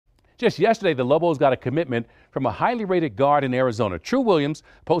Just yesterday, the Lobos got a commitment from a highly rated guard in Arizona. True Williams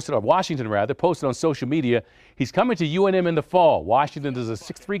posted on social media. He's coming to UNM in the fall. Washington is a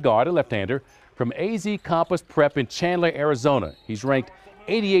 6'3" guard, a left-hander from AZ Campus Prep in Chandler, Arizona. He's ranked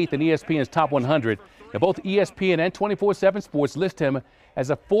 88th in ESPN's top 100. Now, both ESPN and 24/7 Sports list him as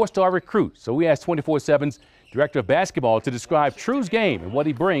a 4-star recruit. So we asked 24/7's director of basketball to describe True's game and what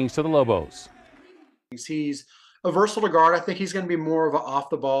he brings to the Lobos. He's a versatile guard. I think he's going to be more of an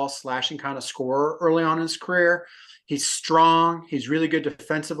off-the-ball slashing kind of scorer early on in his career. He's strong. He's really good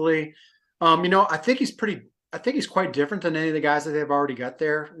defensively. I think he's quite different than any of the guys that they've already got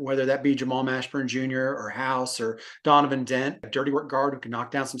there, whether that be Jamal Mashburn Jr. or House or Donovan Dent, a dirty work guard who can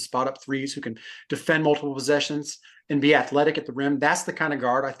knock down some spot-up threes, who can defend multiple possessions and be athletic at the rim. That's the kind of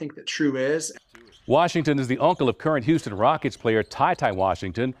guard I think that True is. Washington is the uncle of current Houston Rockets player Ty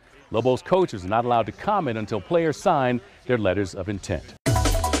Washington. Lobos coaches are not allowed to comment until players sign their letters of intent.